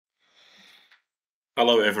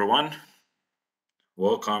Hello everyone,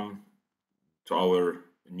 welcome to our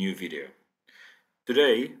new video.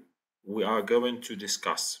 Today we are going to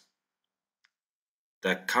discuss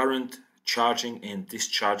the current charging and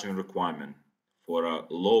discharging requirement for a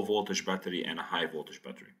low voltage battery and a high voltage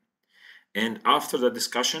battery. And after the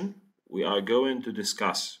discussion, we are going to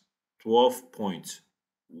discuss 12 points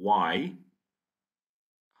why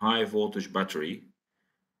high voltage battery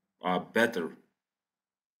are better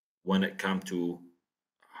when it comes to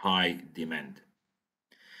high demand.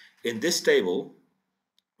 In this table,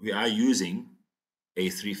 we are using a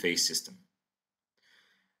three-phase system.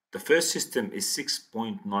 The first system is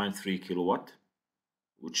 6.93 kilowatt,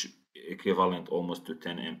 which equivalent almost to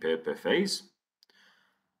 10 ampere per phase.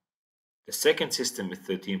 The second system is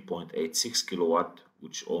 13.86 kilowatt,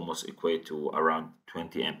 which almost equate to around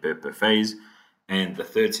 20 ampere per phase. And the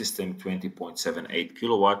third system, 20.78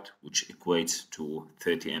 kilowatt, which equates to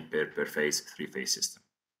 30 ampere per phase, three-phase system.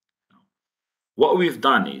 What we've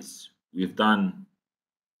done is we've done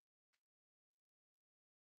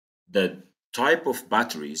the type of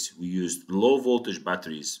batteries. We used low voltage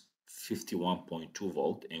batteries, 51.2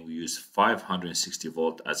 volt, and we use 560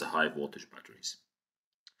 volt as a high voltage batteries.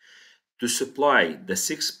 To supply the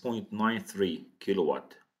 6.93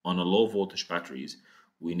 kilowatt on a low voltage batteries,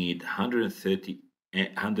 we need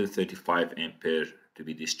 135 ampere to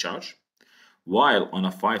be discharged, while on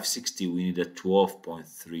a 560 we need a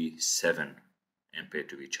 12.37 ampere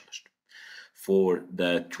to be charged. For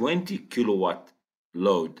the 20 kilowatt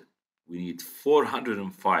load, we need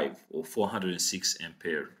 405 or 406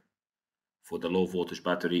 ampere for the low voltage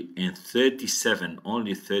battery and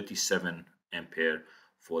only 37 ampere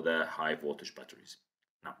for the high voltage batteries.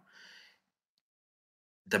 Now,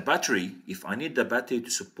 the battery, if I need the battery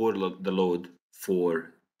to support the load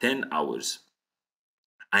for 10 hours,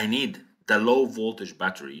 I need the low voltage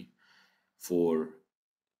battery for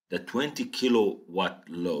the 20 kilowatt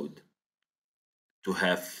load to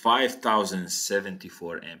have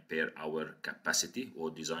 5074 ampere hour capacity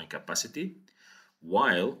or design capacity,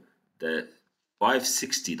 while the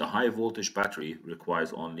 560, the high voltage battery,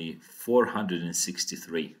 requires only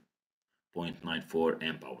 463.94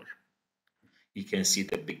 amp hour. You can see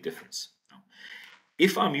the big difference. Now,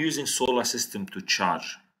 if I'm using solar system to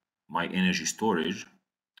charge my energy storage,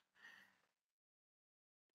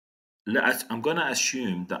 I'm gonna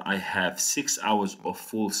assume that I have 6 hours of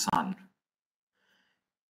full sun.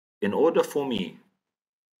 In order for me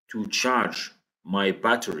to charge my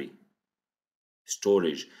battery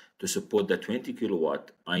storage to support the 20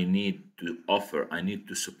 kilowatt, I need to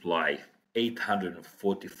supply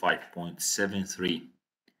 845.73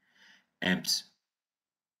 amps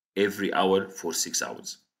every hour for 6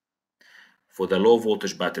 hours for the low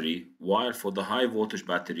voltage battery, while for the high voltage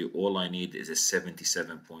battery all I need is a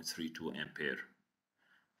 77.32 ampere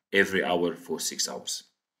every hour for 6 hours.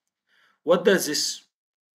 What does this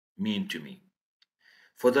mean to me?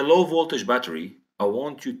 For the low voltage battery, I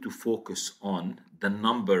want you to focus on the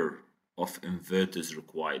number of inverters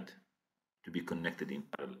required to be connected in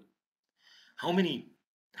parallel. How many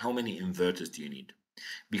inverters do you need?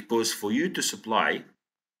 Because for you to supply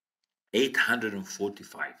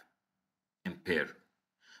 845 ampere,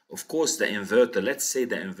 of course the inverter, let's say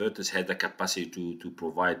the inverters had the capacity to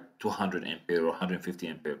provide 200 ampere or 150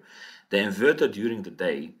 ampere. The inverter during the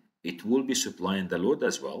day, it will be supplying the load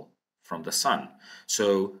as well from the sun.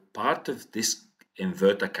 So part of this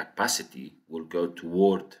inverter capacity will go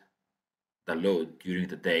toward the load during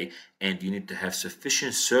the day, and you need to have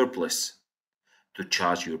sufficient surplus to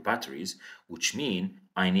charge your batteries, which mean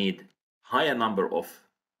I need higher number of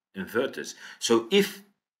inverters. So if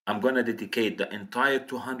I'm going to dedicate the entire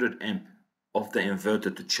 200 amp of the inverter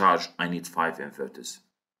to charge, I need 5 inverters.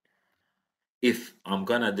 If I'm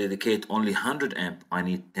going to dedicate only 100 amp, I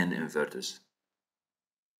need 10 inverters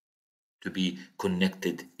to be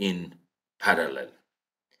connected in parallel.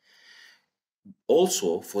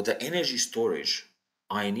 Also, for the energy storage,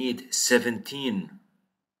 I need 17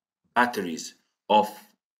 batteries of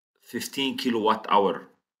 15 kilowatt hour,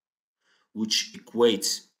 which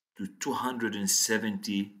equates to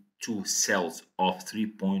 272 cells of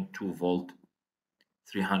 3.2 volt,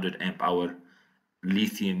 300 amp hour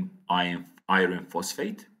lithium iron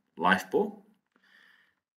phosphate, LiFePO.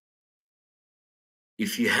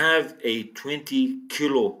 If you have a 20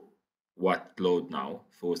 kilowatt load now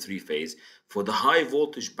for three phase, for the high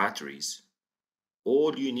voltage batteries,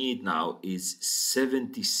 all you need now is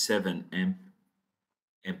 77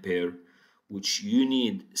 ampere, which you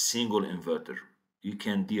need single inverter. You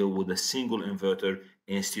can deal with a single inverter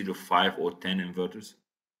instead of 5 or 10 inverters.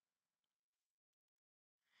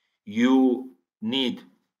 You need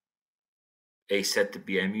a set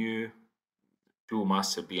BMU, two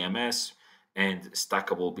master BMS, and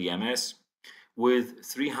stackable BMS with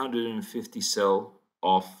 350 cell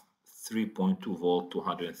of 3.2 volt,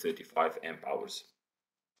 235 amp hours.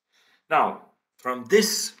 Now, from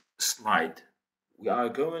this slide, we are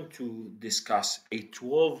going to discuss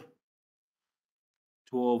 12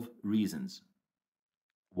 reasons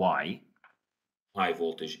why high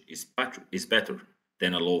voltage is better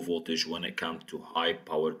than a low voltage when it comes to high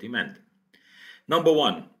power demand. Number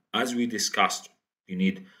one, as we discussed, you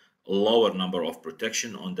need a lower number of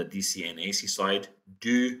protection on the DC and AC side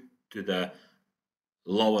due to the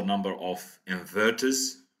lower number of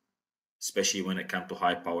inverters, especially when it comes to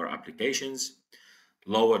high power applications,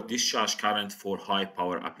 lower discharge current for high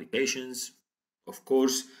power applications. Of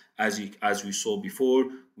course, as we saw before,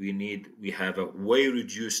 we have a way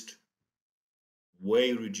reduced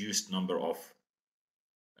number of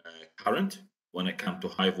current when it comes to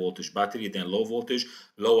high voltage battery than low voltage,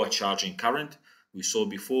 lower charging current. We saw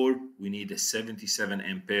before we need a 77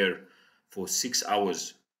 ampere for 6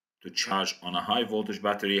 hours to charge on a high voltage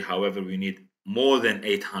battery. However, we need more than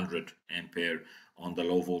 800 ampere on the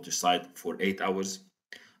low voltage side for 8 hours.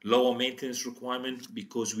 Lower maintenance requirement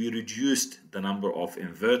because we reduced the number of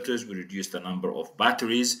inverters, we reduced the number of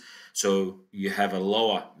batteries, so you have a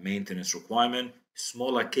lower maintenance requirement.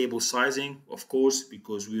 Smaller cable sizing, of course,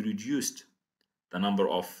 because we reduced the number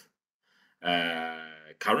of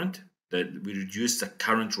current, that we reduced the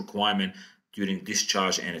current requirement during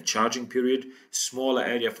discharge and a charging period. Smaller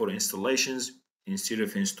area for installations. Instead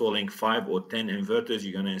of installing 5 or 10 inverters,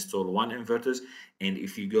 you're going to install 1 inverters. And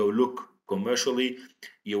if you go look commercially,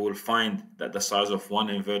 you will find that the size of 1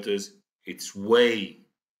 inverters, it's way,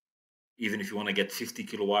 even if you want to get 50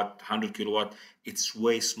 kilowatt, 100 kilowatt, it's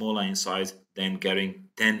way smaller in size than getting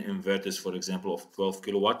 10 inverters, for example, of 12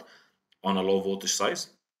 kilowatt on a low voltage size.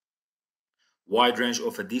 Wide range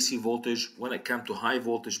of a DC voltage. When it comes to high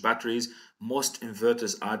voltage batteries, most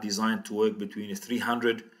inverters are designed to work between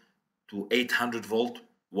 300 to 800 volt,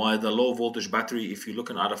 while the low voltage battery, if you're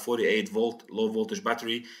looking at a 48 volt low voltage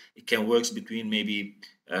battery, it can work between maybe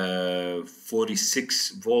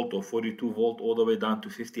 46 volt or 42 volt all the way down to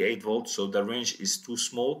 58 volts. So the range is too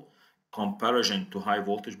small comparison to high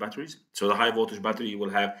voltage batteries. So the high voltage battery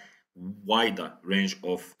will have wider range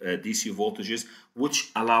of DC voltages,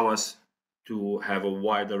 which allow us to have a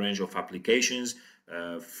wider range of applications,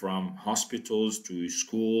 from hospitals to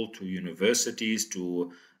school to universities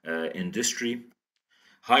to industry.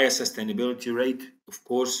 Higher sustainability rate. Of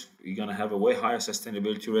course, you're going to have a way higher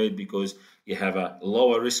sustainability rate because you have a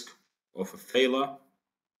lower risk of a failure,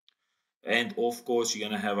 and of course you're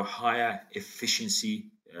going to have a higher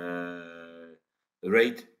efficiency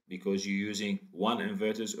rate because you're using 1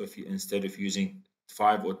 inverters instead of using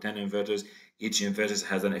 5 or 10 inverters. Each inverter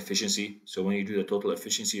has an efficiency, so when you do the total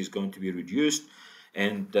efficiency is going to be reduced,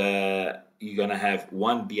 and you're going to have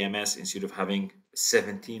 1 BMS instead of having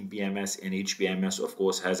 17 BMS, and each BMS of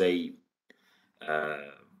course has a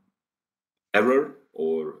error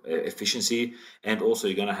or efficiency. And also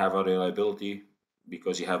you're going to have a reliability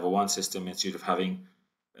because you have a one system instead of having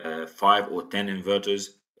 5 or 10 inverters.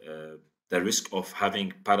 The risk of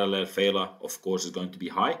having parallel failure of course is going to be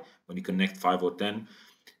high when you connect 5 or 10.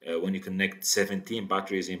 When you connect 17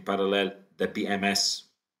 batteries in parallel, the BMS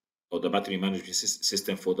or the battery management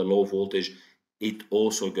system for the low voltage, it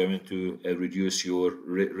also going to reduce your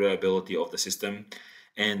reliability of the system.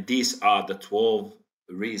 And these are the 12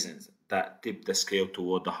 reasons that tip the scale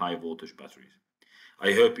toward the high voltage batteries.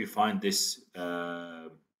 I hope you find this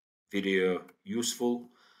video useful,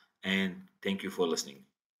 and thank you for listening.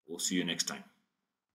 We'll see you next time.